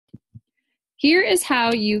Here is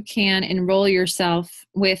how you can enroll yourself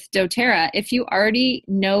with dōTERRA. If you already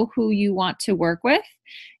know who you want to work with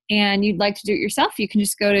and you'd like to do it yourself, you can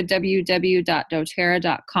just go to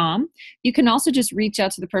www.doterra.com. You can also just reach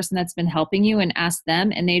out to the person that's been helping you and ask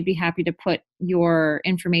them, and they'd be happy to put your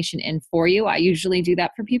information in for you. I usually do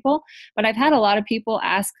that for people, but I've had a lot of people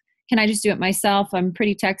ask, can I just do it myself? I'm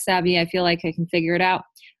pretty tech savvy. I feel like I can figure it out.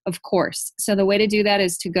 Of course. So the way to do that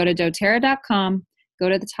is to go to doterra.com, go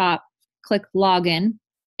to the top, click login.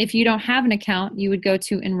 If you don't have an account, you would go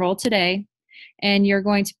to Enroll Today, and you're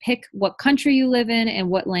going to pick what country you live in and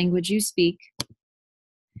what language you speak.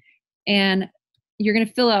 And you're going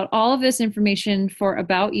to fill out all of this information for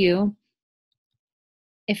About You.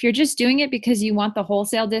 If you're just doing it because you want the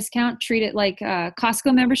wholesale discount, treat it like a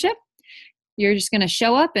Costco membership. You're just going to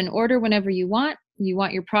show up and order whenever you want. You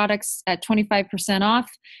want your products at 25%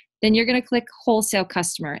 off. Then you're going to click Wholesale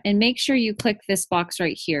Customer, and make sure you click this box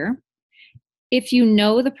right here. If you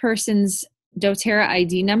know the person's dōTERRA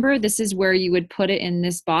ID number, this is where you would put it in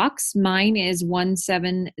this box. Mine is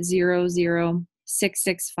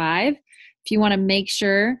 1700665. If you want to make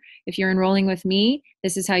sure, if you're enrolling with me,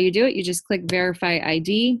 this is how you do it. You just click Verify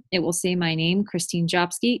ID. It will say my name, Christine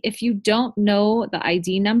Jopski. If you don't know the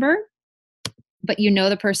ID number, but you know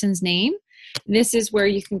the person's name, this is where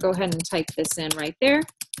you can go ahead and type this in right there,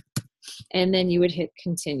 and then you would hit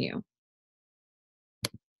Continue.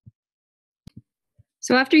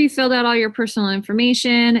 So after you filled out all your personal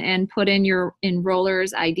information and put in your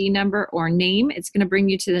enroller's ID number or name, it's going to bring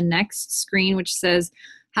you to the next screen, which says,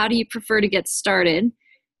 how do you prefer to get started?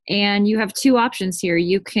 And you have two options here.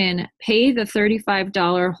 You can pay the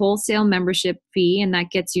 $35 wholesale membership fee, and that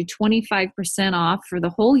gets you 25% off for the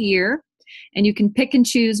whole year. And you can pick and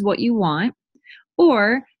choose what you want.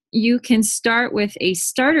 Or you can start with a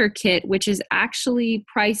starter kit, which is actually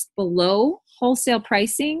priced below wholesale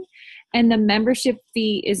pricing, and the membership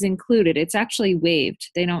fee is included. It's actually waived.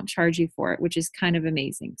 They don't charge you for it, which is kind of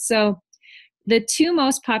amazing. So the two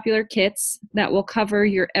most popular kits that will cover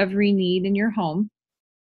your every need in your home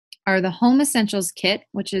are the Home Essentials Kit,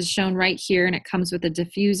 which is shown right here, and it comes with a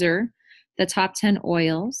diffuser, the top 10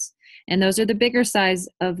 oils, and those are the bigger size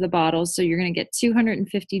of the bottles, so you're going to get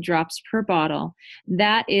 250 drops per bottle.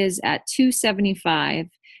 That is at $275,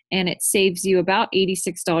 and it saves you about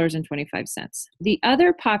 $86.25. The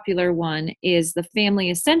other popular one is the Family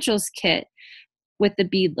Essentials Kit with the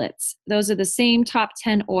beadlets. Those are the same top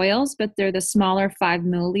 10 oils, but they're the smaller 5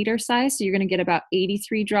 milliliter size, so you're going to get about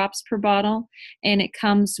 83 drops per bottle, and it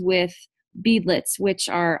comes with beadlets, which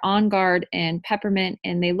are On Guard and peppermint,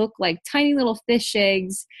 and they look like tiny little fish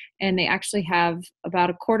eggs, and they actually have about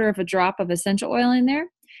a quarter of a drop of essential oil in there,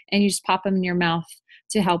 and you just pop them in your mouth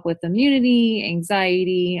to help with immunity,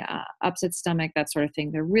 anxiety, upset stomach, that sort of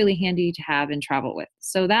thing. They're really handy to have and travel with.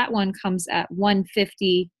 So that one comes at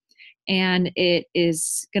 $150, and it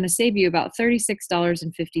is going to save you about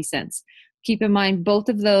 $36.50. Keep in mind, both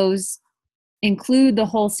of those include the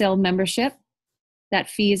wholesale membership. That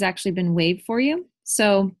fee has actually been waived for you.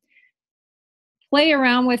 So play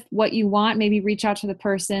around with what you want. Maybe reach out to the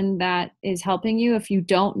person that is helping you. If you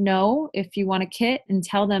don't know if you want a kit, and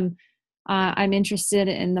tell them, I'm interested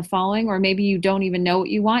in the following, or maybe you don't even know what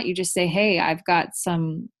you want. You just say, hey, I've got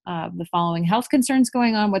some of the following health concerns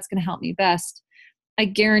going on. What's going to help me best? I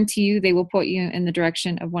guarantee you they will put you in the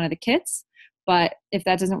direction of one of the kits. But if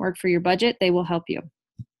that doesn't work for your budget, they will help you.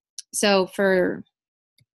 So for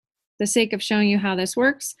the sake of showing you how this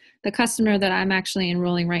works, the customer that I'm actually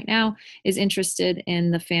enrolling right now is interested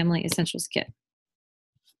in the Family Essentials Kit.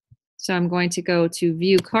 So I'm going to go to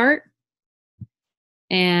View Cart,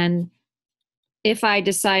 and if I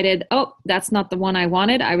decided, oh, that's not the one I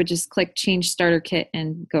wanted, I would just click Change Starter Kit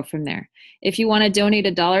and go from there. If you want to donate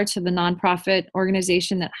 $1 to the nonprofit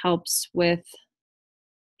organization that helps with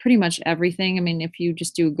pretty much everything, I mean, if you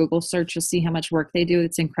just do a Google search, you'll see how much work they do.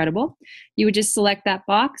 It's incredible. You would just select that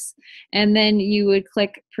box, and then you would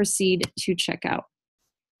click Proceed to Checkout.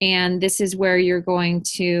 And this is where you're going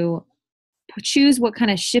to choose what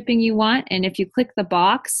kind of shipping you want. And if you click the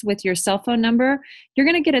box with your cell phone number, you're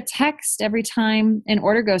going to get a text every time an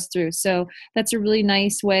order goes through. So that's a really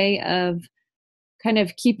nice way of kind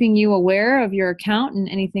of keeping you aware of your account and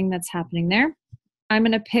anything that's happening there. I'm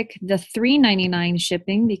going to pick the $3.99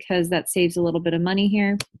 shipping because that saves a little bit of money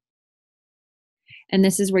here. And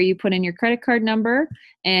this is where you put in your credit card number,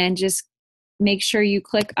 and just make sure you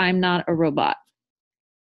click I'm not a robot.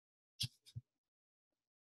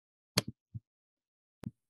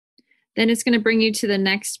 Then it's going to bring you to the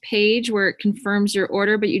next page where it confirms your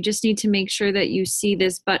order, but you just need to make sure that you see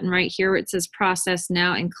this button right here where it says Process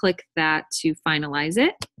Now, and click that to finalize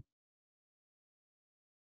it.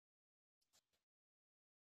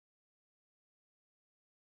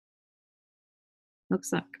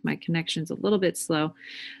 Looks like my connection's a little bit slow.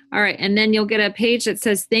 All right, and then you'll get a page that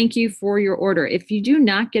says thank you for your order. If you do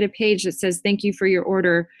not get a page that says thank you for your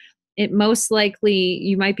order, it most likely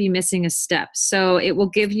you might be missing a step. So it will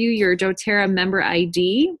give you your doTERRA member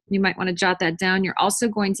ID. You might want to jot that down. You're also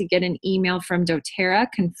going to get an email from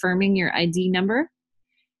doTERRA confirming your ID number.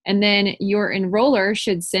 And then your enroller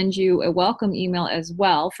should send you a welcome email as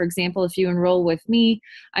well. For example, if you enroll with me,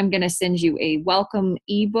 I'm going to send you a welcome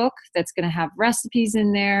ebook that's going to have recipes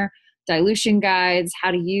in there, dilution guides, how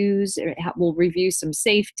to use, we'll review some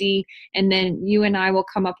safety, and then you and I will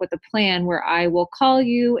come up with a plan where I will call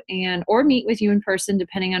you or meet with you in person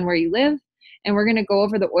depending on where you live, and we're going to go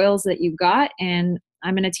over the oils that you got, and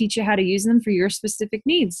I'm going to teach you how to use them for your specific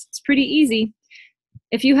needs. It's pretty easy.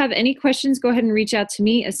 If you have any questions, go ahead and reach out to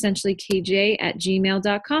me,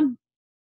 essentiallykj@gmail.com.